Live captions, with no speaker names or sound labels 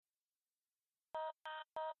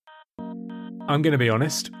I'm going to be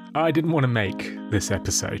honest, I didn't want to make this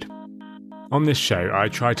episode. On this show, I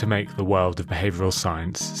try to make the world of behavioural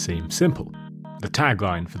science seem simple. The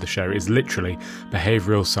tagline for the show is literally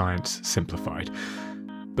behavioural science simplified.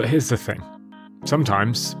 But here's the thing.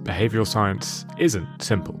 Sometimes behavioural science isn't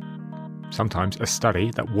simple. Sometimes a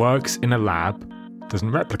study that works in a lab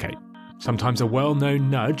doesn't replicate. Sometimes a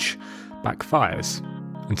well-known nudge backfires.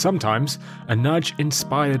 And sometimes a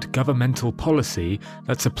nudge-inspired governmental policy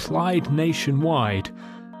that's applied nationwide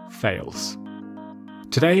fails.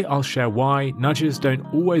 Today I'll share why nudges don't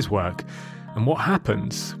always work and what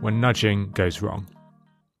happens when nudging goes wrong.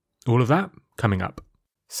 All of that coming up.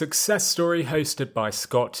 Success Story, hosted by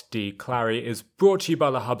Scott D. Clary, is brought to you by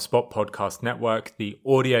the HubSpot Podcast Network, the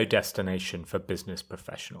audio destination for business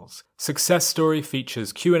professionals. Success Story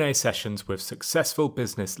features Q&A sessions with successful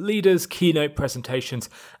business leaders, keynote presentations,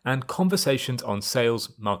 and conversations on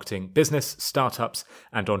sales, marketing, business, startups,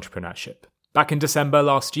 and entrepreneurship. Back in December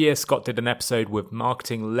last year, Scott did an episode with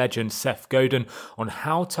marketing legend Seth Godin on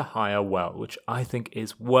how to hire well, which I think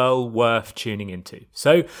is well worth tuning into.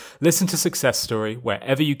 So listen to Success Story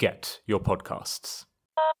wherever you get your podcasts.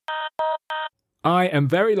 I am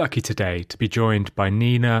very lucky today to be joined by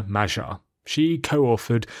Nina Majjar. She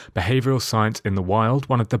co-authored Behavioural Science in the Wild,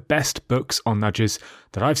 one of the best books on nudges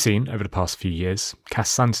that I've seen over the past few years.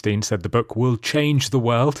 Cass Sunstein said the book will change the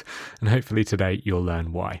world, and hopefully today you'll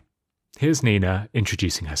learn why. Here's Nina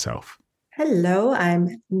introducing herself. Hello,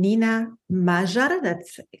 I'm Nina Majjar. That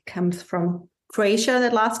comes from Croatia,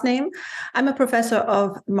 that last name. I'm a professor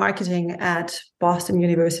of marketing at Boston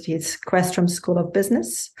University's Questrom School of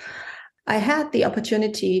Business. I had the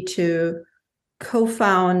opportunity to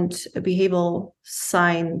co-found a behavioral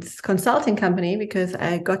science consulting company because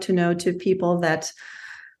I got to know two people that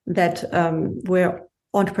were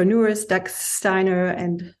entrepreneurs, Doug Steiner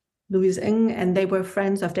and Louise Ng, and they were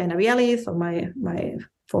friends of Dan Ariely, so my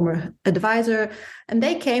former advisor. And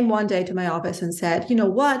they came one day to my office and said, you know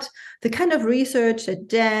what, the kind of research that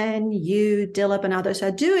Dan, you, Dilip, and others are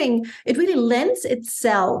doing, it really lends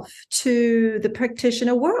itself to the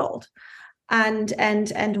practitioner world. And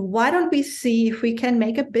why don't we see if we can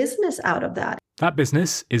make a business out of that? That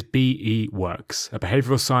business is BE Works, a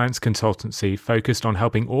behavioural science consultancy focused on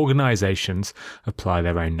helping organisations apply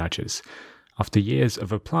their own nudges. After years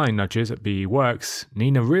of applying nudges at BE Works,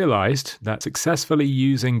 Nina realised that successfully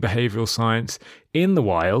using behavioural science in the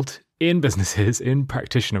wild, in businesses, in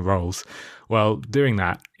practitioner roles, well, doing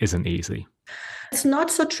that isn't easy. It's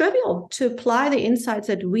not so trivial to apply the insights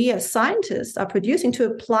that we as scientists are producing,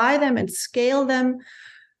 to apply them and scale them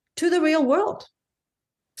to the real world.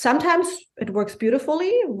 Sometimes it works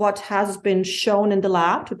beautifully, what has been shown in the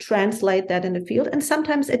lab, to translate that in the field, and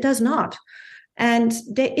sometimes it does not. And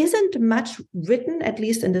there isn't much written, at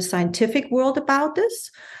least in the scientific world, about this.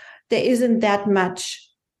 There isn't that much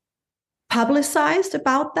publicized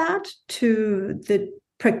about that to the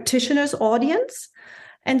practitioner's audience.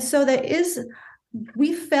 And so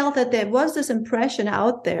we felt that there was this impression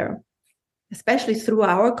out there, especially through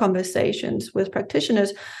our conversations with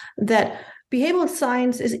practitioners, that behavioral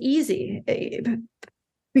science is easy.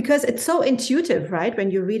 Because it's so intuitive, right? When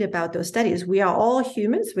you read about those studies, we are all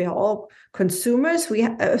humans, we are all consumers.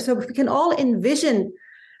 So we can all envision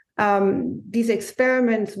these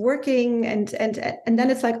experiments working, and then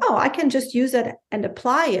it's like, oh, I can just use that and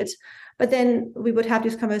apply it. But then we would have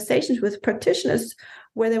these conversations with practitioners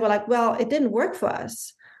where they were like, well, it didn't work for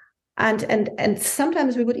us, and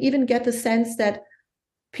sometimes we would even get the sense that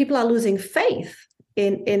people are losing faith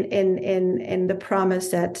in the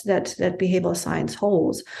promise that behavioral science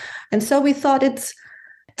holds. And so we thought it's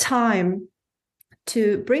time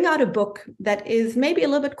to bring out a book that is maybe a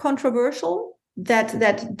little bit controversial,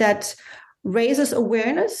 that raises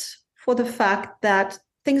awareness for the fact that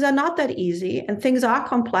things are not that easy and things are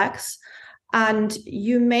complex, and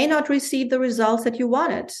you may not receive the results that you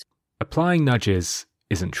wanted. Applying nudges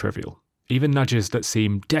isn't trivial, even nudges that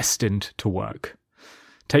seem destined to work.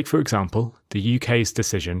 Take, for example, the UK's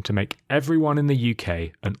decision to make everyone in the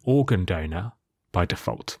UK an organ donor by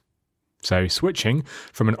default. So switching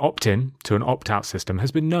from an opt-in to an opt-out system has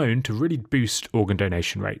been known to really boost organ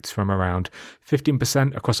donation rates from around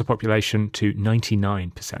 15% across the population to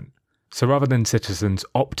 99%. So rather than citizens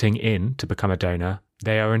opting in to become a donor,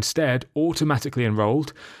 they are instead automatically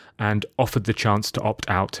enrolled and offered the chance to opt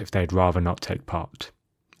out if they'd rather not take part.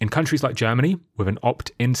 In countries like Germany, with an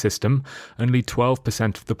opt-in system, only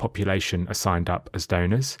 12% of the population are signed up as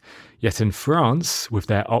donors. Yet in France, with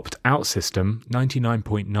their opt-out system,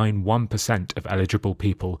 99.91% of eligible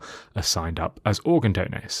people are signed up as organ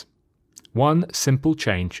donors. One simple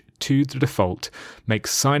change to the default makes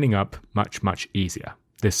signing up much, much easier.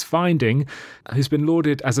 This finding has been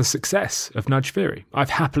lauded as a success of nudge theory. I've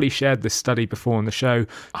happily shared this study before on the show,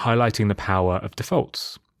 highlighting the power of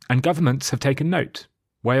defaults. And governments have taken note.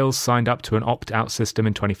 Wales signed up to an opt-out system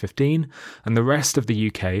in 2015, and the rest of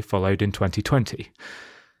the UK followed in 2020.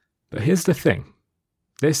 But here's the thing.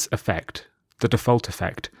 This effect, the default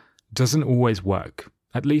effect, doesn't always work,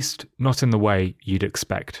 at least not in the way you'd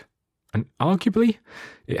expect. And arguably,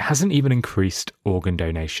 it hasn't even increased organ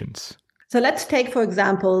donations. So let's take, for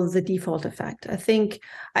example, the default effect. I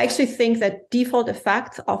actually think that default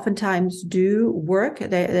effects oftentimes do work.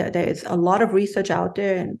 There is a lot of research out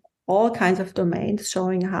there in all kinds of domains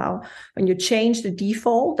showing how when you change the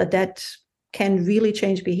default, that can really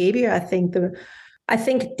change behavior. I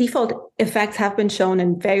think default effects have been shown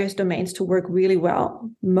in various domains to work really well.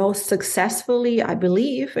 Most successfully, I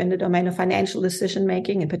believe, in the domain of financial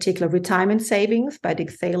decision-making, in particular retirement savings by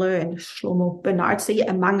Dick Thaler and Shlomo Bernardsey,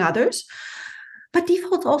 among others. But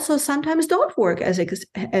defaults also sometimes don't work as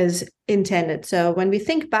intended. So when we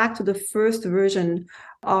think back to the first version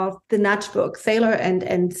of the Nudge book, Thaler and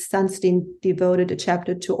Sunstein devoted a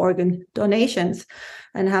chapter to organ donations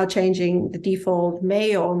and how changing the default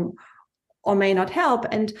may or may not help.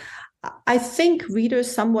 And I think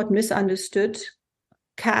readers somewhat misunderstood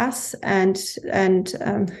Cass Sunstein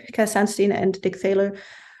and Dick Thaler,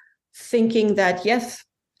 thinking that, yes,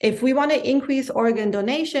 if we want to increase organ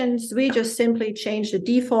donations, we just simply change the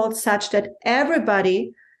default such that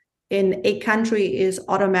everybody in a country is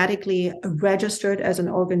automatically registered as an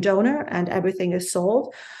organ donor and everything is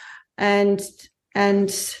sold. And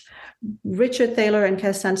Richard Thaler and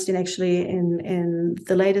Cass Sunstein actually in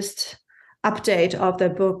the latest update of their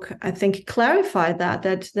book, I think, clarified that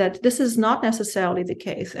this is not necessarily the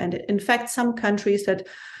case. And in fact, some countries that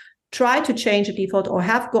try to change the default or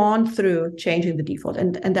have gone through changing the default,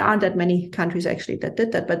 and there aren't that many countries actually that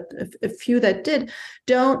did that, but a few that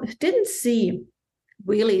didn't see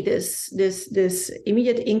really this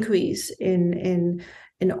immediate increase in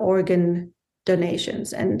organ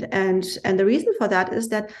donations. And the reason for that is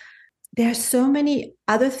that there are so many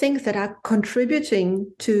other things that are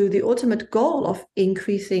contributing to the ultimate goal of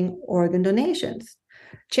increasing organ donations.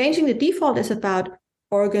 Changing the default is about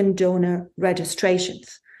organ donor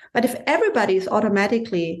registrations. But if everybody is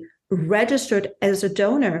automatically registered as a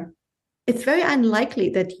donor, it's very unlikely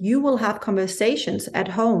that you will have conversations at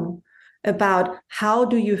home about how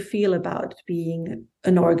do you feel about being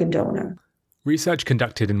an organ donor. Research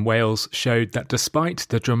conducted in Wales showed that despite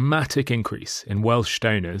the dramatic increase in Welsh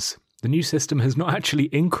donors, the new system has not actually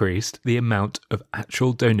increased the amount of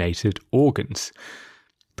actual donated organs.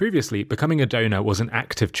 Previously, becoming a donor was an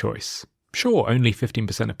active choice. Sure, only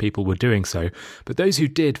 15% of people were doing so, but those who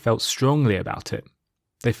did felt strongly about it.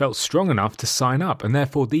 They felt strong enough to sign up, and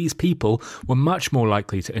therefore these people were much more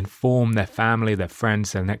likely to inform their family, their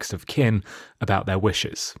friends, their next of kin about their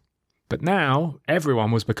wishes. But now,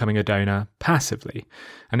 everyone was becoming a donor passively,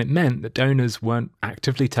 and it meant that donors weren't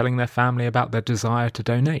actively telling their family about their desire to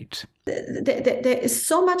donate. There is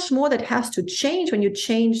so much more that has to change when you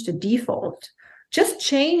change the default. Just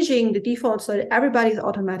changing the default so that everybody is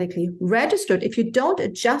automatically registered, if you don't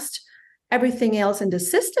adjust everything else in the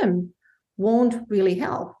system, won't really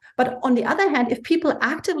help. But on the other hand, if people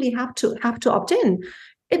actively have to opt in,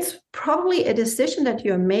 it's probably a decision that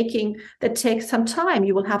you're making that takes some time.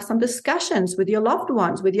 You will have some discussions with your loved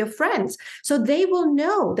ones, with your friends. So they will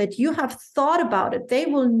know that you have thought about it. They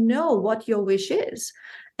will know what your wish is.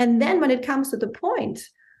 And then when it comes to the point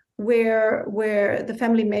where the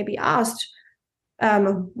family may be asked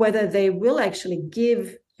whether they will actually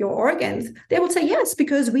give your organs, they will say yes,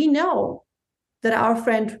 because we know that our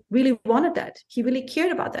friend really wanted that. He really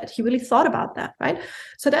cared about that. He really thought about that, right?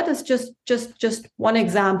 So that is just one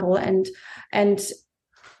example. And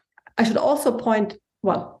I should also point,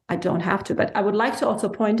 well, I don't have to, but I would like to also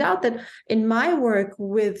point out that in my work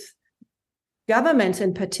with governments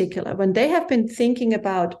in particular, when they have been thinking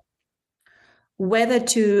about whether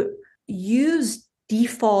to use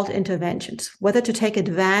default interventions, whether to take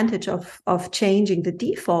advantage of changing the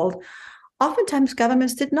default, oftentimes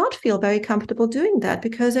governments did not feel very comfortable doing that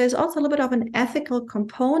because there's also a little bit of an ethical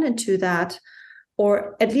component to that,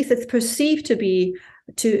 or at least it's perceived to be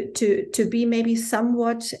maybe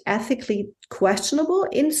somewhat ethically questionable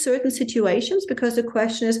in certain situations, because the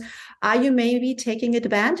question is, are you maybe taking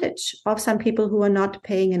advantage of some people who are not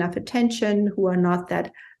paying enough attention, who are not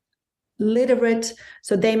that literate,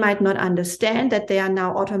 so they might not understand that they are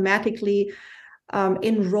now automatically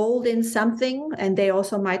enrolled in something, and they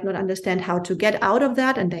also might not understand how to get out of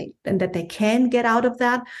that, and that they can get out of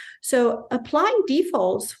that. So applying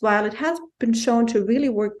defaults, while it has been shown to really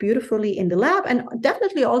work beautifully in the lab and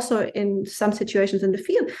definitely also in some situations in the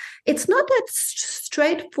field, it's not that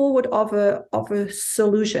straightforward of a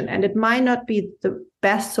solution, and it might not be the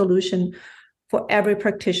best solution for every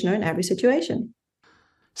practitioner in every situation.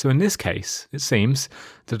 So in this case, it seems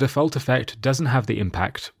the default effect doesn't have the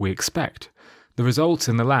impact we expect. The results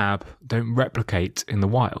in the lab don't replicate in the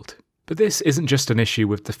wild. But this isn't just an issue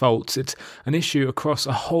with defaults, it's an issue across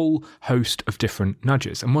a whole host of different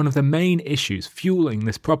nudges. And one of the main issues fueling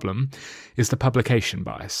this problem is the publication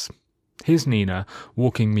bias. Here's Nina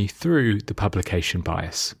walking me through the publication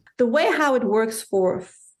bias. The way how it works for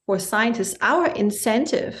scientists, our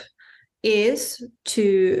incentive is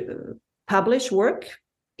to publish work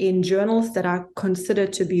in journals that are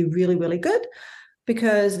considered to be really, really good,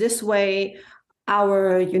 because this way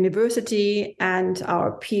our university and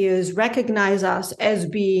our peers recognize us as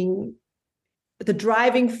being the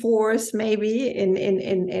driving force maybe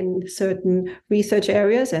in certain research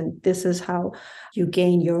areas, and this is how you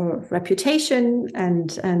gain your reputation.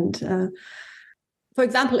 And for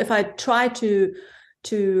example, if I try to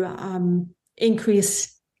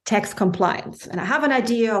increase text compliance, and I have an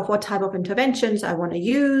idea of what type of interventions I want to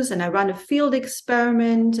use, and I run a field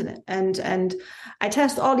experiment, and I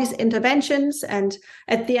test all these interventions, and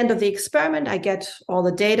at the end of the experiment I get all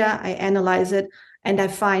the data, I analyze it, and I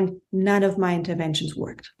find none of my interventions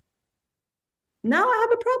worked. Now I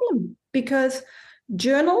have a problem, because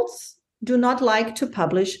journals do not like to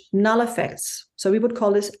publish null effects. So we would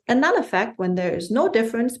call this a null effect when there is no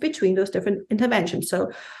difference between those different interventions.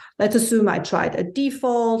 So let's assume I tried a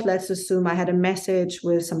default. Let's assume I had a message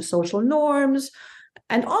with some social norms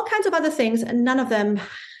and all kinds of other things, and none of them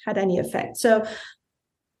had any effect. So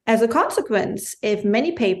as a consequence, if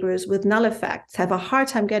many papers with null effects have a hard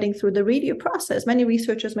time getting through the review process, many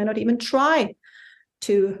researchers may not even try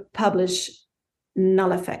to publish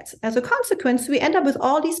null effects. As a consequence, we end up with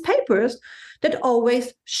all these papers that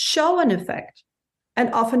always show an effect,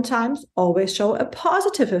 and oftentimes always show a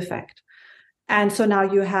positive effect. And so now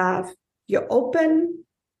you have your open,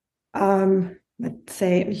 let's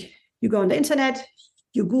say you go on the internet,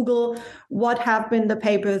 you Google what have been the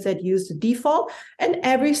papers that use the default, and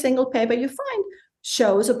every single paper you find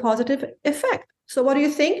shows a positive effect. So what do you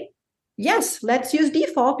think? Yes, let's use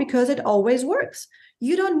default because it always works.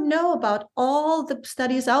 You don't know about all the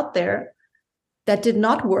studies out there that did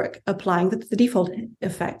not work applying the default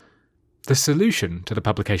effect. The solution to the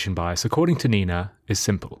publication bias, according to Nina, is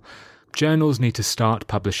simple. Journals need to start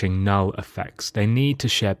publishing null effects. They need to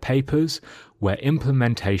share papers where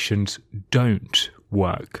implementations don't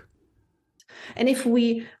work. And if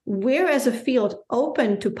we're as a field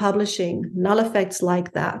open to publishing null effects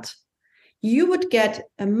like that, you would get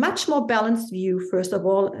a much more balanced view, first of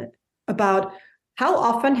all, about how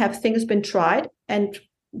often have things been tried and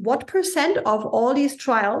what percent of all these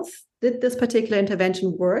trials did this particular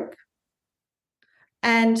intervention work.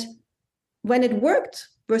 And when it worked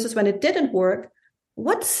versus when it didn't work,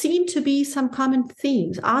 what seem to be some common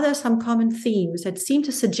themes? Are there some common themes that seem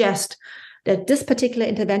to suggest that this particular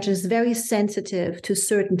intervention is very sensitive to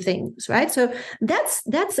certain things, right? So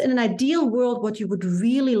that's in an ideal world what you would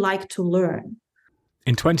really like to learn.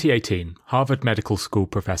 In 2018, Harvard Medical School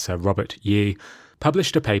professor Robert Yee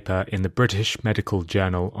published a paper in the British Medical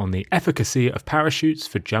Journal on the efficacy of parachutes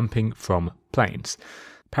for jumping from planes.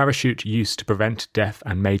 Parachute use to prevent death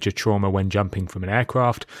and major trauma when jumping from an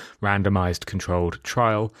aircraft, randomized controlled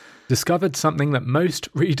trial, discovered something that most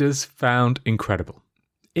readers found incredible.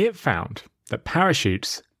 It found that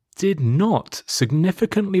parachutes did not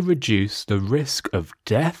significantly reduce the risk of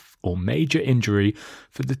death or major injury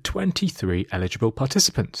for the 23 eligible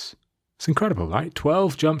participants. It's incredible, right?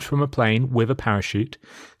 12 jumped from a plane with a parachute,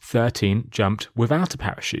 13 jumped without a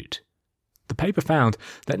parachute. The paper found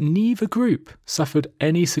that neither group suffered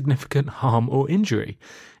any significant harm or injury.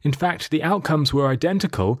 In fact, the outcomes were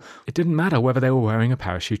identical. It didn't matter whether they were wearing a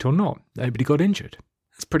parachute or not. Nobody got injured.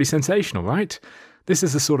 That's pretty sensational, right? This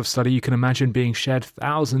is the sort of study you can imagine being shared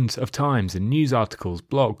thousands of times in news articles,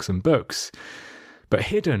 blogs, and books. But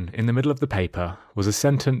hidden in the middle of the paper was a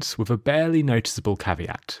sentence with a barely noticeable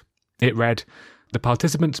caveat. It read, "The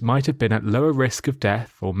participants might have been at lower risk of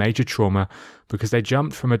death or major trauma because they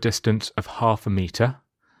jumped from a distance of 0.5 metre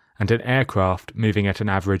and an aircraft moving at an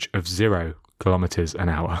average of 0 kilometres an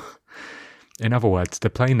hour." In other words, the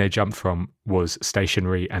plane they jumped from was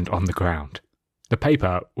stationary and on the ground. The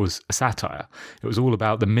paper was a satire. It was all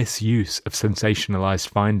about the misuse of sensationalized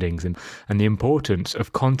findings and the importance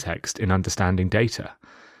of context in understanding data.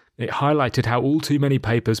 It highlighted how all too many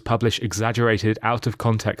papers publish exaggerated,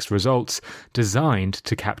 out-of-context results designed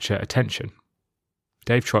to capture attention.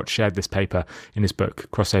 Dave Trott shared this paper in his book,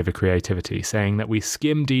 Crossover Creativity, saying that we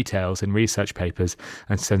skim details in research papers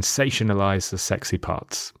and sensationalize the sexy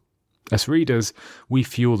parts. As readers, we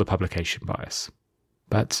fuel the publication bias.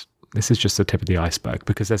 But this is just the tip of the iceberg,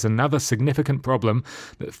 because there's another significant problem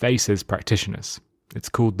that faces practitioners. It's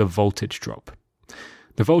called the voltage drop.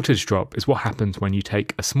 The voltage drop is what happens when you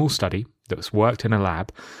take a small study that's worked in a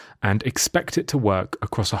lab and expect it to work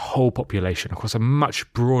across a whole population, across a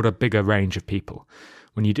much broader, bigger range of people.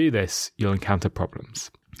 When you do this, you'll encounter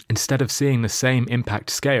problems. Instead of seeing the same impact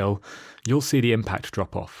scale, you'll see the impact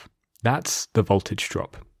drop off. That's the voltage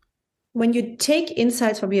drop. When you take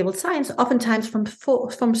insights from behavioral science, oftentimes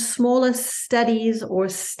from smaller studies or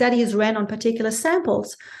studies ran on particular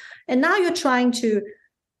samples, and now you're trying to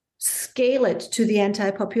scale it to the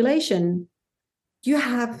entire population, you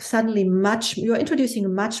have suddenly you're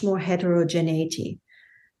introducing much more heterogeneity.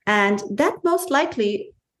 And that most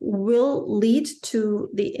likely will lead to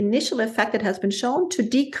the initial effect that has been shown to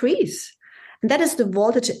decrease. And that is the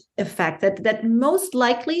voltage effect, that most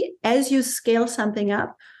likely as you scale something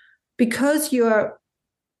up, because you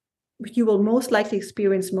will most likely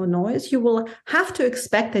experience more noise, you will have to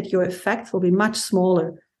expect that your effects will be much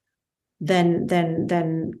smaller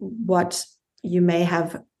than what you may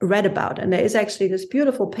have read about. And there is actually this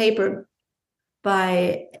beautiful paper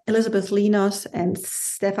by Elizabeth Linos and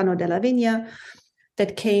Stefano Della Vigna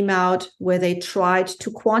that came out where they tried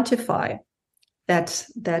to quantify that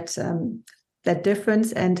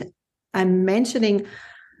difference. And I'm mentioning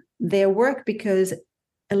their work because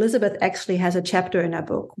Elizabeth actually has a chapter in her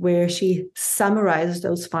book where she summarizes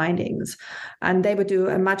those findings, and they would do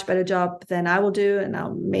a much better job than I will do, and I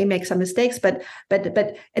may make some mistakes. But at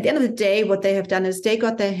the end of the day, what they have done is they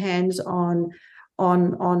got their hands on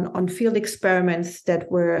field experiments that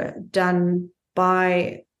were done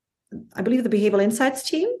by, I believe, the Behavioral Insights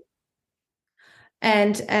team,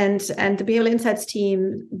 and the Behavioral Insights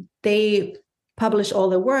team, they publish all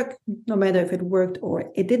their work, no matter if it worked or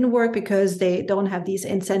it didn't work, because they don't have these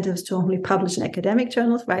incentives to only publish in academic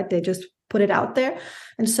journals, right? They just put it out there.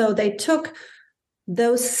 And so they took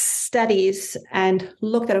those studies and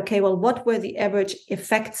looked at, okay, well, what were the average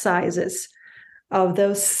effect sizes of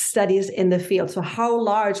those studies in the field? So how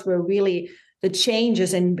large were really the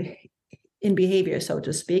changes in behavior, so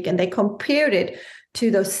to speak? And they compared it to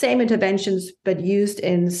those same interventions, but used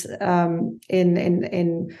in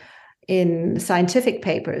scientific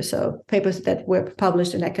papers, so papers that were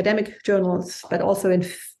published in academic journals, but also in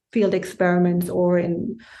field experiments or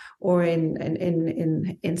in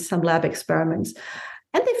some lab experiments.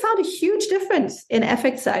 And they found a huge difference in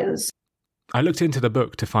effect sizes. I looked into the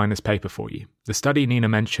book to find this paper for you. The study Nina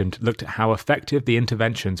mentioned looked at how effective the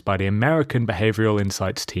interventions by the American Behavioral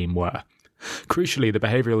Insights team were. Crucially, the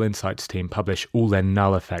Behavioral Insights team publish all their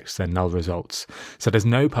null effects, their null results, so there's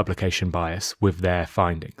no publication bias with their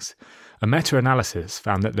findings. A meta-analysis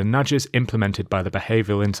found that the nudges implemented by the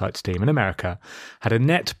Behavioral Insights team in America had a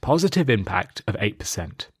net positive impact of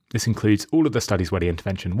 8%. This includes all of the studies where the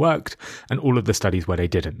intervention worked and all of the studies where they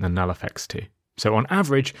didn't, the null effects too. So on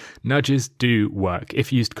average, nudges do work.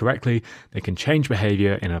 If used correctly, they can change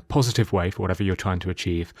behavior in a positive way for whatever you're trying to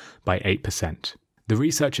achieve by 8%. The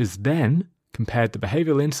researchers then compared the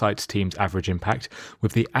Behavioral Insights team's average impact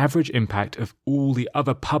with the average impact of all the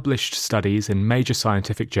other published studies in major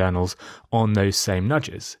scientific journals on those same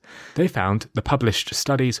nudges. They found the published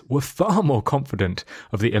studies were far more confident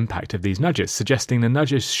of the impact of these nudges, suggesting the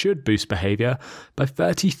nudges should boost behavior by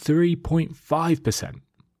 33.5%.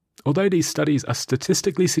 Although these studies are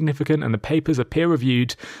statistically significant and the papers are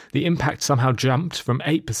peer-reviewed, the impact somehow jumped from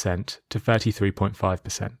 8% to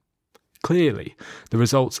 33.5%. Clearly, the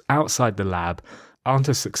results outside the lab aren't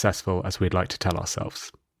as successful as we'd like to tell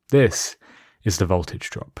ourselves. This is the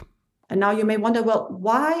voltage drop. And now you may wonder, well,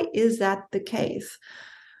 why is that the case?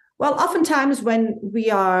 Well, oftentimes when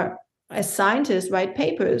we are, as scientists, write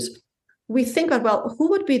papers, we think about, well,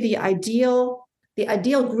 who would be the ideal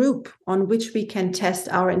group on which we can test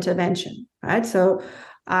our intervention, right? So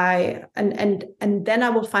and then I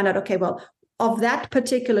will find out, okay, well, of that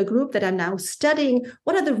particular group that I'm now studying,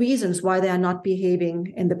 what are the reasons why they are not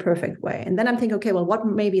behaving in the perfect way? And then I'm thinking, okay, well, what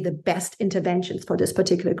may be the best interventions for this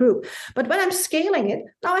particular group? But when I'm scaling it,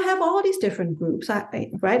 now I have all these different groups,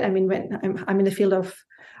 right? I mean, when I'm in the field of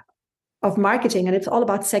marketing, and it's all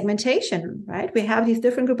about segmentation, right? We have these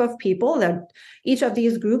different group of people that each of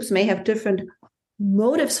these groups may have different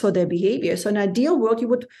motives for their behavior. So in an ideal world, you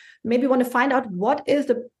would maybe want to find out what is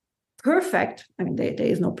the perfect, I mean, there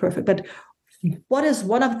is no perfect, but what is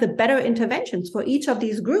one of the better interventions for each of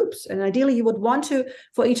these groups? And ideally, you would want to,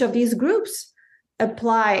 for each of these groups,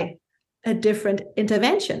 apply a different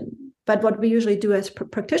intervention. But what we usually do as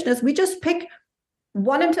practitioners, we just pick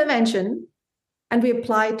one intervention and we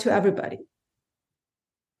apply it to everybody.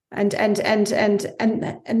 And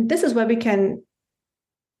this is where we can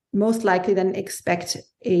most likely then expect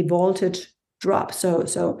a voltage drop.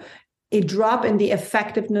 So a drop in the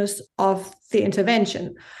effectiveness of the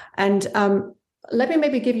intervention. And let me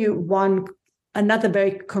maybe give you another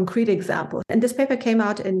very concrete example. And this paper came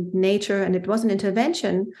out in Nature, and it was an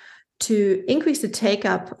intervention to increase the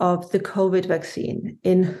take-up of the COVID vaccine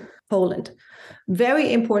in Poland.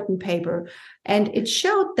 Very important paper. And it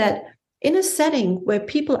showed that in a setting where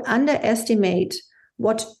people underestimate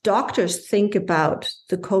what doctors think about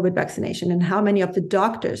the COVID vaccination and how many of the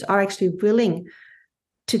doctors are actually willing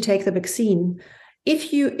to take the vaccine,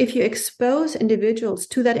 if you expose individuals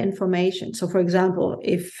to that information, so for example,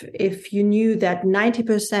 if you knew that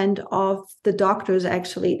 90% of the doctors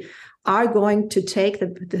actually are going to take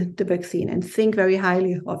the vaccine and think very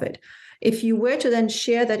highly of it, if you were to then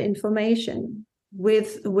share that information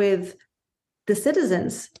with the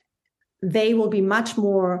citizens, they will be much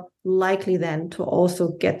more likely then to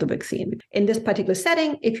also get the vaccine. In this particular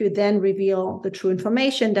setting, if you then reveal the true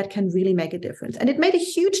information, that can really make a difference. And it made a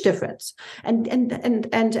huge difference. And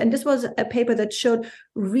this was a paper that showed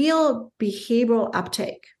real behavioral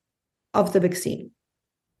uptake of the vaccine.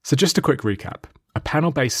 So just a quick recap. A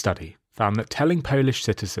panel-based study found that telling Polish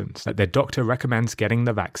citizens that their doctor recommends getting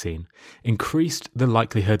the vaccine increased the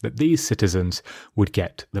likelihood that these citizens would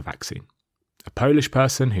get the vaccine. A Polish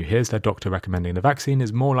person who hears their doctor recommending the vaccine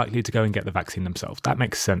is more likely to go and get the vaccine themselves. That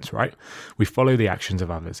makes sense, right? We follow the actions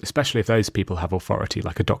of others, especially if those people have authority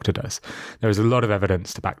like a doctor does. There is a lot of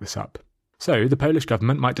evidence to back this up. So the Polish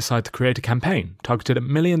government might decide to create a campaign targeted at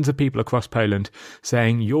millions of people across Poland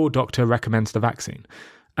saying your doctor recommends the vaccine.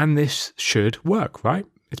 And this should work, right?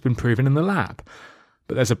 It's been proven in the lab.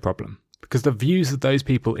 But there's a problem, because the views of those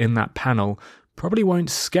people in that panel probably won't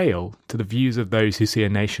scale to the views of those who see a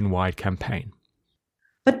nationwide campaign.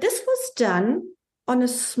 But this was done on a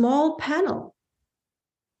small panel.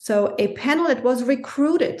 So a panel that was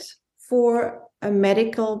recruited for a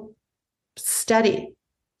medical study,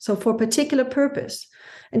 so for a particular purpose.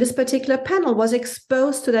 And this particular panel was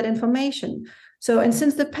exposed to that information. And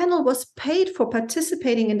since the panel was paid for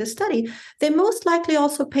participating in the study, they most likely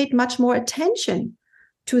also paid much more attention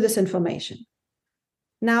to this information.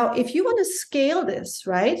 Now, if you want to scale this,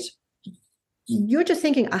 right, you're just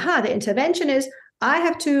thinking, the intervention is I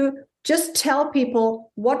have to just tell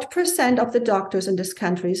people what % of the doctors in this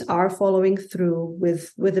countries are following through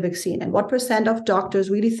with the vaccine and what % of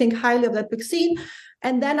doctors really think highly of that vaccine.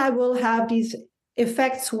 And then I will have these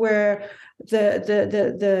effects where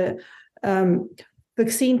the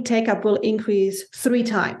vaccine take-up will increase 3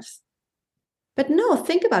 times. But no,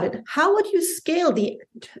 think about it. How would you scale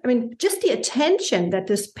just the attention that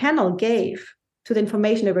this panel gave to the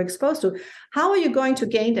information they were exposed to? How are you going to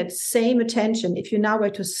gain that same attention if you now were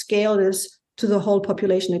to scale this to the whole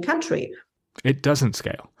population in the country? It doesn't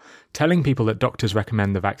scale. Telling people that doctors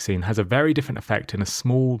recommend the vaccine has a very different effect in a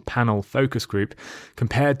small panel focus group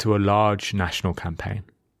compared to a large national campaign.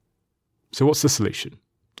 So what's the solution?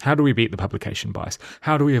 How do we beat the publication bias?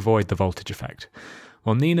 How do we avoid the voltage effect?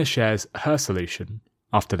 Well, Nina shares her solution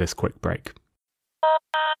after this quick break.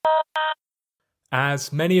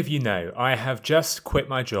 As many of you know, I have just quit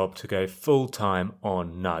my job to go full-time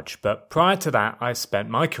on Nudge. But prior to that, I spent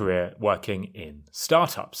my career working in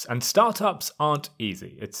startups. And startups aren't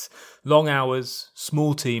easy. It's long hours,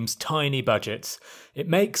 small teams, tiny budgets. It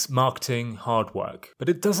makes marketing hard work, but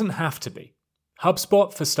it doesn't have to be.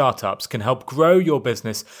 HubSpot for Startups can help grow your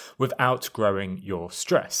business without growing your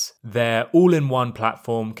stress. Their all-in-one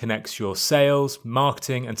platform connects your sales,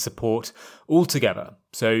 marketing, and support all together.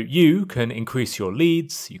 So you can increase your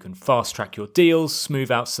leads, you can fast-track your deals, smooth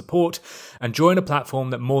out support, and join a platform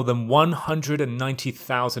that more than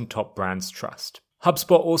 190,000 top brands trust.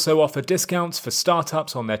 HubSpot also offer discounts for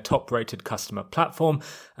startups on their top-rated customer platform,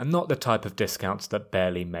 and not the type of discounts that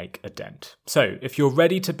barely make a dent. So, if you're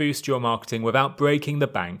ready to boost your marketing without breaking the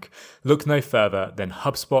bank, look no further than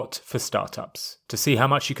HubSpot for Startups. To see how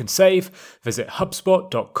much you can save, visit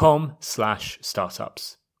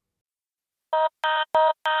hubspot.com/startups.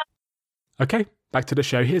 Okay, back to the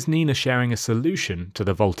show. Here's Nina sharing a solution to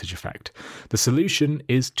the voltage effect. The solution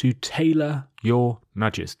is to tailor your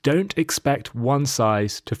nudges. Don't expect one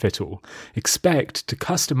size to fit all. Expect to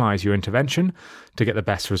customize your intervention to get the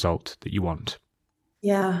best result that you want.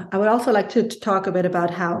 Yeah, I would also like to talk a bit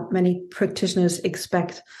about how many practitioners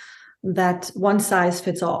expect that one size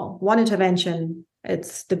fits all, one intervention,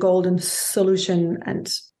 it's the golden solution, and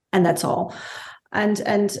that's all. And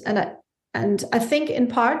I think in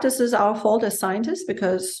part this is our fault as scientists,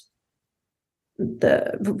 because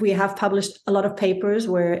we have published a lot of papers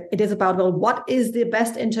where it is about, well, what is the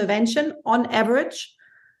best intervention on average?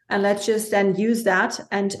 And let's just then use that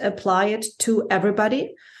and apply it to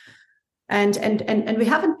everybody. And we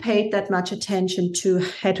haven't paid that much attention to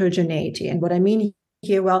heterogeneity. And what I mean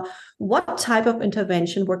here, well, what type of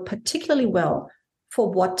intervention worked particularly well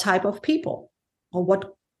for what type of people or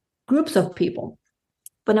what groups of people?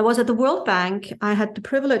 When I was at the World Bank, I had the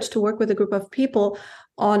privilege to work with a group of people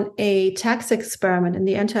on a tax experiment in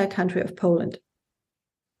the entire country of Poland.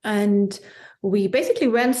 And we basically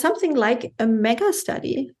ran something like a mega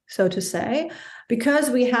study, so to say,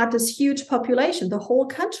 because we had this huge population, the whole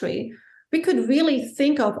country. We could really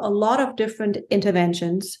think of a lot of different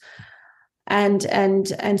interventions. And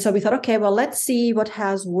so we thought, okay, well, let's see what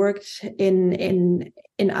has worked in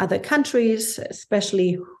other countries.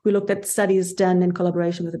 Especially, we looked at studies done in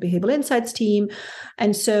collaboration with the Behavioral Insights team.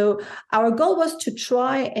 And so our goal was to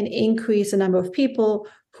try and increase the number of people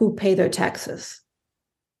who pay their taxes.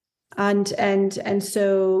 And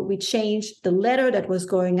so we changed the letter that was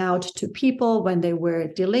going out to people when they were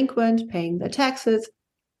delinquent, paying their taxes.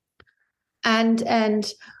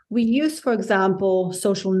 And we use, for example,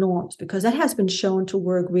 social norms, because that has been shown to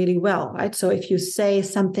work really well, right? So if you say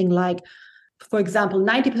something like, for example,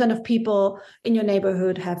 90% of people in your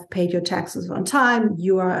neighborhood have paid your taxes on time,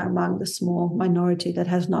 you are among the small minority that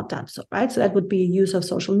has not done so, right? So that would be use of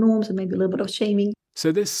social norms and maybe a little bit of shaming.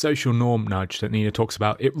 So this social norm nudge that Nina talks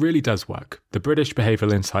about, it really does work. The British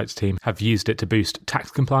Behavioural Insights team have used it to boost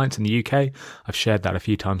tax compliance in the UK. I've shared that a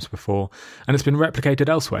few times before, and it's been replicated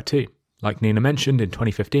elsewhere too. Like Nina mentioned, in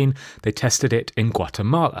 2015, they tested it in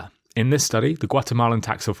Guatemala. In this study, the Guatemalan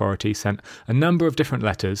tax authority sent a number of different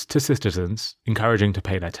letters to citizens encouraging to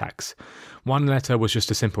pay their tax. One letter was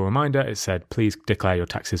just a simple reminder. It said, please declare your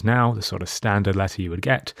taxes now, the sort of standard letter you would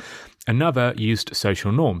get. Another used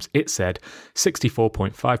social norms. It said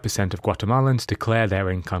 64.5% of Guatemalans declare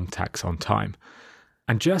their income tax on time.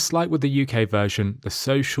 And just like with the UK version, the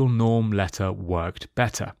social norm letter worked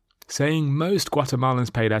better. Saying most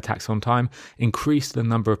Guatemalans pay their tax on time increased the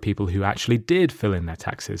number of people who actually did fill in their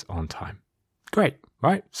taxes on time. Great,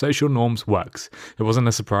 right? Social norms works. It wasn't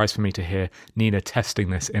a surprise for me to hear Nina testing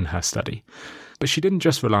this in her study. But she didn't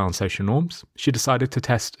just rely on social norms. She decided to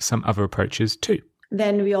test some other approaches too.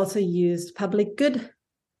 Then we also used public good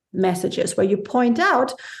messages, where you point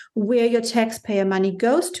out where your taxpayer money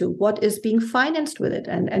goes to, what is being financed with it,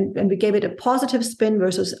 and we gave it a positive spin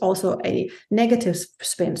versus also a negative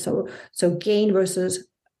spin, so gain versus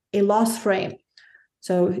a loss frame.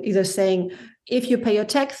 So either saying, if you pay your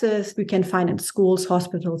taxes, we can finance schools,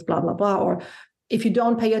 hospitals, blah blah blah, or if you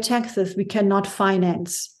don't pay your taxes, we cannot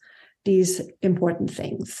finance these important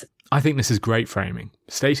things. I think this is great framing.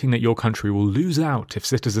 Stating that your country will lose out if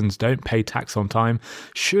citizens don't pay tax on time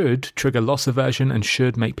should trigger loss aversion and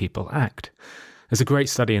should make people act. There's a great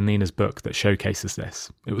study in Nina's book that showcases this.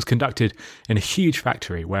 It was conducted in a huge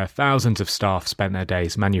factory where thousands of staff spent their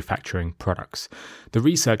days manufacturing products. The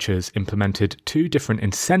researchers implemented 2 different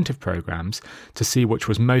incentive programs to see which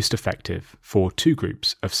was most effective for 2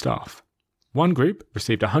 groups of staff. One group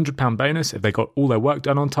received a £100 bonus if they got all their work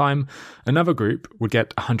done on time. Another group would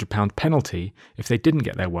get a £100 penalty if they didn't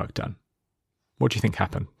get their work done. What do you think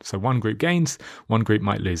happened? So one group gains, one group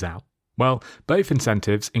might lose out. Well, both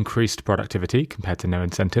incentives increased productivity compared to no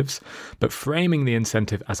incentives, but framing the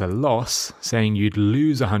incentive as a loss, saying you'd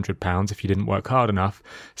lose £100 if you didn't work hard enough,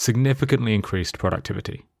 significantly increased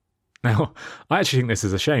productivity. Now, I actually think this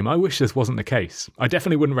is a shame. I wish this wasn't the case. I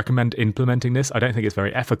definitely wouldn't recommend implementing this. I don't think it's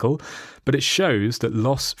very ethical, but it shows that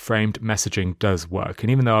loss-framed messaging does work. And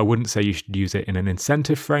even though I wouldn't say you should use it in an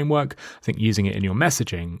incentive framework, I think using it in your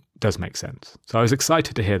messaging does make sense. So I was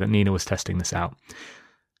excited to hear that Nina was testing this out.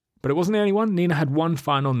 But it wasn't the only one. Nina had one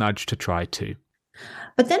final nudge to try too.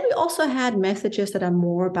 But then we also had messages that are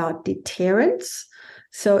more about deterrence.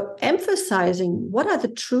 So emphasizing what are the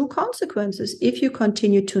true consequences if you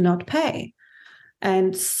continue to not pay.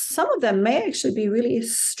 And some of them may actually be really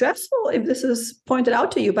stressful if this is pointed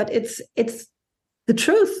out to you, but it's the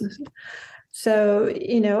truth. So,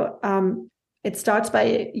 it starts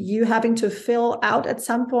by you having to fill out at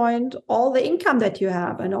some point all the income that you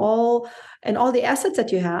have and all the assets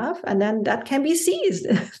that you have, and then that can be seized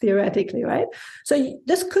theoretically, right? So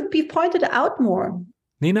this could be pointed out more.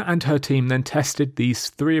 Nina and her team then tested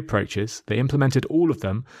these 3 approaches, they implemented all of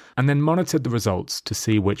them, and then monitored the results to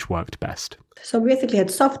see which worked best. So we basically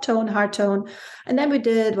had soft tone, hard tone, and then we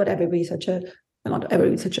did what every researcher not every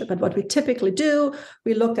researcher, but what we typically do,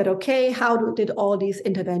 we looked at, okay, how did all these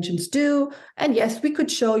interventions do? And yes, we could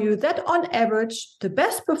show you that on average, the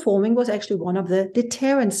best performing was actually one of the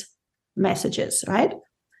deterrence messages, right?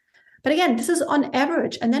 But again, this is on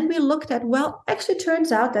average. And then we looked at, well, actually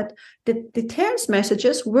turns out that the deterrence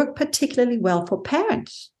messages work particularly well for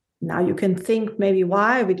parents. Now you can think maybe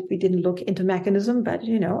why we didn't look into mechanism, but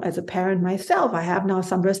as a parent myself, I have now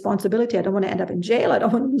some responsibility. I don't want to end up in jail. I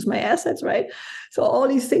don't want to lose my assets, right? So all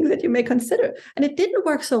these things that you may consider. And it didn't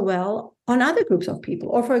work so well on other groups of people.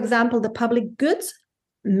 Or for example, the public goods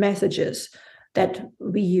messages that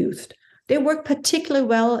we used, they work particularly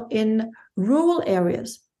well in rural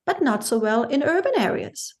areas, but not so well in urban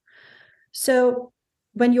areas. So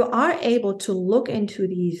when you are able to look into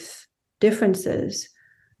these differences,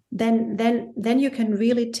 then you can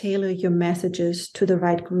really tailor your messages to the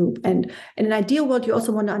right group. And in an ideal world, you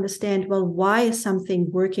also want to understand, well, why is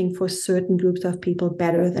something working for certain groups of people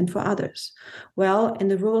better than for others? Well, in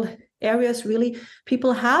the rural areas, really,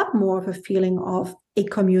 people have more of a feeling of a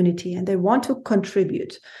community and they want to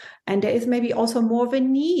contribute. And there is maybe also more of a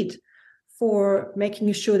need for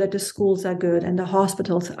making sure that the schools are good and the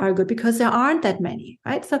hospitals are good, because there aren't that many,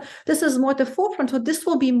 right? So this is more at the forefront. So this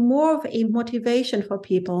will be more of a motivation for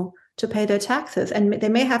people to pay their taxes. And they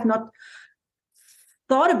may have not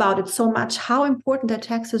thought about it so much, how important their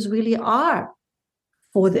taxes really are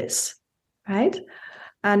for this, right?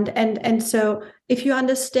 And so if you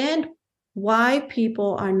understand why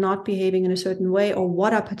people are not behaving in a certain way or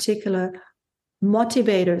what are particular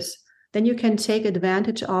motivators, then you can take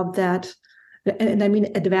advantage of that. And I mean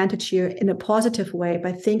advantage here in a positive way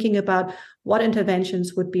by thinking about what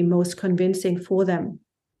interventions would be most convincing for them.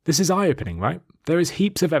 This is eye-opening, right? There is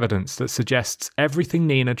heaps of evidence that suggests everything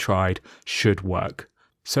Nina tried should work.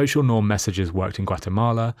 Social norm messages worked in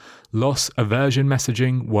Guatemala, loss aversion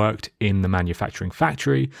messaging worked in the manufacturing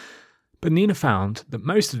factory, but Nina found that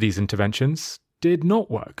most of these interventions did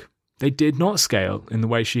not work. They did not scale in the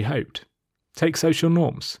way she hoped. Take social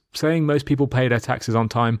norms. Saying most people pay their taxes on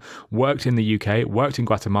time worked in the UK, it worked in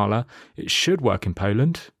Guatemala. It should work in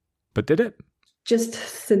Poland, but did it? Just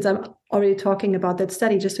since I'm already talking about that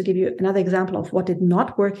study, just to give you another example of what did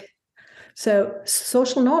not work. So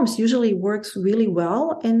social norms usually works really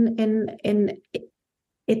well in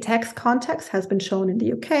a tax context, has been shown in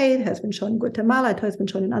the UK, it has been shown in Guatemala, it has been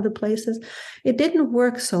shown in other places. It didn't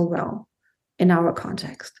work so well in our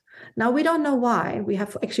context. Now, we don't know why. We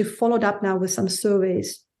have actually followed up now with some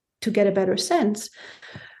surveys to get a better sense.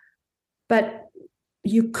 But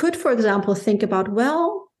you could, for example, think about,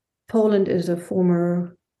 well, Poland is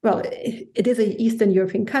it is an Eastern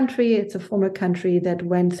European country. It's a former country that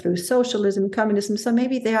went through socialism, communism. So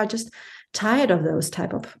maybe they are just tired of those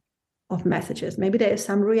type of messages. Maybe there is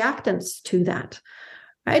some reactance to that,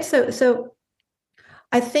 right? So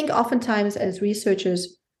I think oftentimes as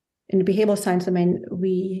researchers, in the behavioral science domain,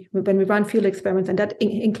 when we run field experiments, and that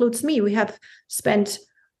includes me, we have spent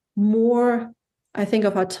more, I think,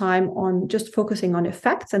 of our time on just focusing on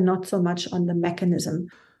effects and not so much on the mechanism.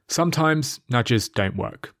 Sometimes nudges don't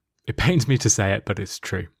work. It pains me to say it, but it's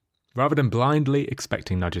true. Rather than blindly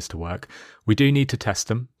expecting nudges to work, we do need to test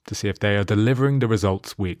them to see if they are delivering the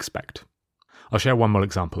results we expect. I'll share one more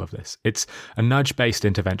example of this. It's a nudge-based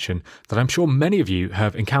intervention that I'm sure many of you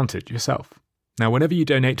have encountered yourself. Now, whenever you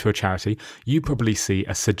donate to a charity, you probably see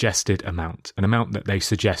a suggested amount, an amount that they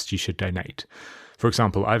suggest you should donate. For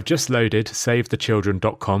example, I've just loaded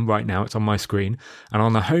SaveTheChildren.com right now, it's on my screen, and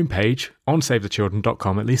on the homepage on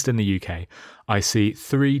SaveTheChildren.com, at least in the UK, I see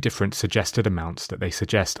 3 different suggested amounts that they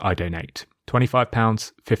suggest I donate. £25,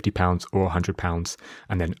 £50 or £100,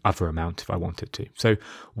 and then other amount if I wanted to. So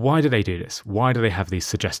why do they do this? Why do they have these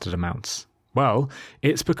suggested amounts? Well,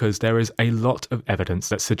 it's because there is a lot of evidence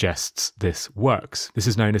that suggests this works. This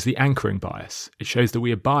is known as the anchoring bias. It shows that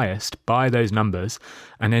we are biased by those numbers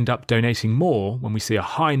and end up donating more when we see a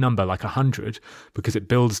high number like 100 because it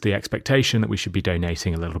builds the expectation that we should be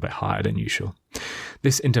donating a little bit higher than usual.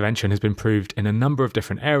 This intervention has been proved in a number of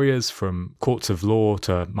different areas, from courts of law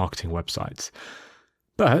to marketing websites.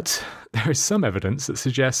 But there is some evidence that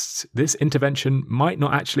suggests this intervention might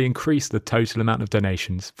not actually increase the total amount of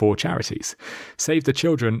donations for charities. Save the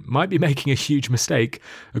Children might be making a huge mistake,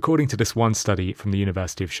 according to this one study from the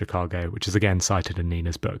University of Chicago, which is again cited in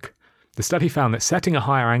Nina's book. The study found that setting a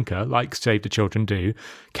higher anchor, like Save the Children do,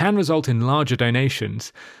 can result in larger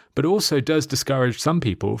donations, but also does discourage some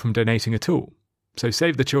people from donating at all. So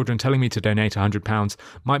Save the Children telling me to donate £100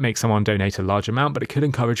 might make someone donate a large amount, but it could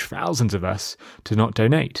encourage thousands of us to not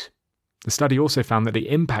donate. The study also found that the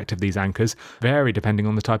impact of these anchors vary depending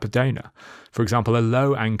on the type of donor. For example, a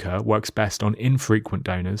low anchor works best on infrequent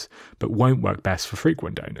donors, but won't work best for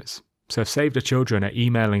frequent donors. So if Save the Children are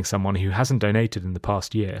emailing someone who hasn't donated in the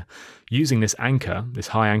past year, using this anchor, this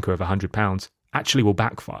high anchor of £100, actually will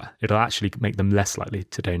backfire. It'll actually make them less likely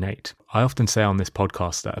to donate. I often say on this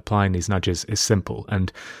podcast that applying these nudges is simple,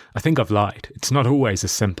 and I think I've lied. It's not always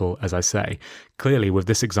as simple as I say. Clearly, with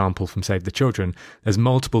this example from Save the Children, there's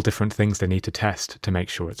multiple different things they need to test to make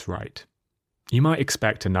sure it's right. You might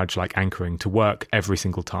expect a nudge like anchoring to work every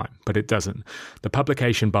single time, but it doesn't. The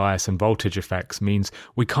publication bias and voltage effects means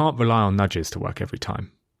we can't rely on nudges to work every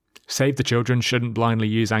time. Save the Children shouldn't blindly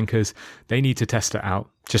use anchors. They need to test it out,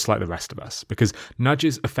 just like the rest of us, because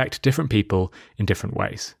nudges affect different people in different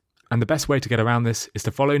ways. And the best way to get around this is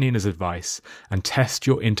to follow Nina's advice and test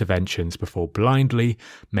your interventions before blindly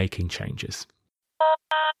making changes.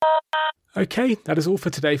 Okay, that is all for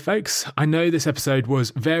today, folks. I know this episode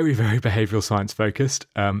was very, very behavioural science focused.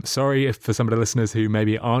 Sorry if for some of the listeners who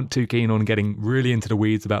maybe aren't too keen on getting really into the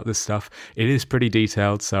weeds about this stuff. It is pretty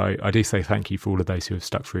detailed, so I do say thank you for all of those who have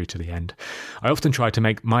stuck through to the end. I often try to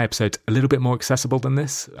make my episodes a little bit more accessible than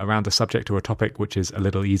this, around a subject or a topic which is a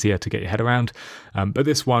little easier to get your head around. But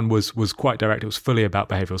this one was quite direct. It was fully about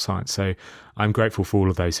behavioural science, so I'm grateful for all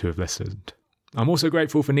of those who have listened. I'm also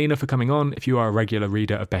grateful for Nina for coming on. If you are a regular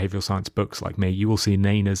reader of behavioural science books like me, you will see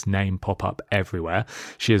Nina's name pop up everywhere.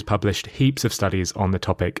 She has published heaps of studies on the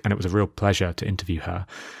topic, and it was a real pleasure to interview her.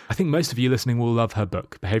 I think most of you listening will love her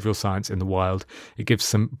book, Behavioural Science in the Wild. It gives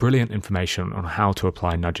some brilliant information on how to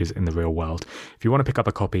apply nudges in the real world. If you want to pick up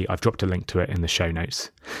a copy, I've dropped a link to it in the show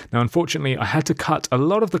notes. Now, unfortunately, I had to cut a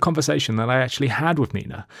lot of the conversation that I actually had with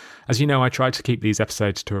Nina. As you know, I tried to keep these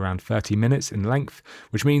episodes to around 30 minutes in length,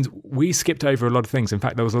 which means we skipped over a lot of things. In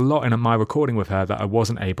fact, there was a lot in my recording with her that I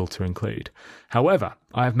wasn't able to include. However,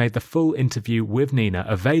 I have made the full interview with Nina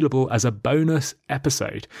available as a bonus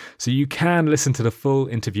episode, so you can listen to the full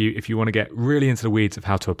interview if you want to get really into the weeds of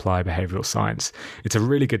how to apply behavioural science. It's a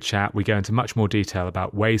really good chat. We go into much more detail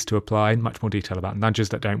about ways to apply, much more detail about nudges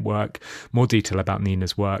that don't work, more detail about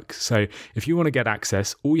Nina's work. So if you want to get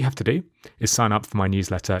access, all you have to do is sign up for my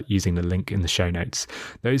newsletter using the link in the show notes.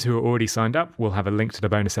 Those who are already signed up will have a link to the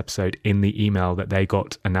bonus episode in the email that they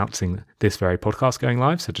got announcing this very podcast going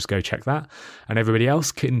live, so just go check that. And everybody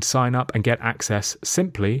else can sign up and get access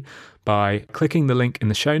simply by clicking the link in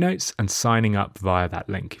the show notes and signing up via that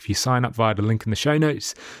link. If you sign up via the link in the show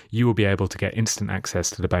notes, you will be able to get instant access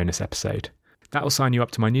to the bonus episode. That will sign you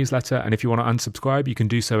up to my newsletter, and if you want to unsubscribe, you can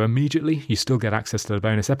do so immediately. You still get access to the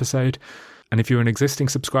bonus episode. And if you're an existing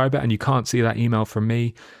subscriber and you can't see that email from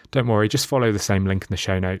me, don't worry, just follow the same link in the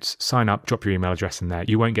show notes, sign up, drop your email address in there.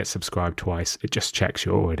 You won't get subscribed twice. It just checks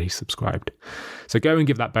you're already subscribed. So go and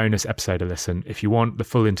give that bonus episode a listen. If you want, the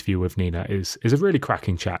full interview with Nina is a really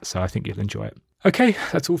cracking chat, so I think you'll enjoy it. Okay,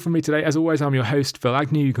 that's all from me today. As always, I'm your host, Phil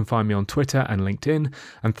Agnew. You can find me on Twitter and LinkedIn.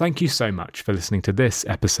 And thank you so much for listening to this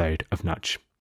episode of Nudge.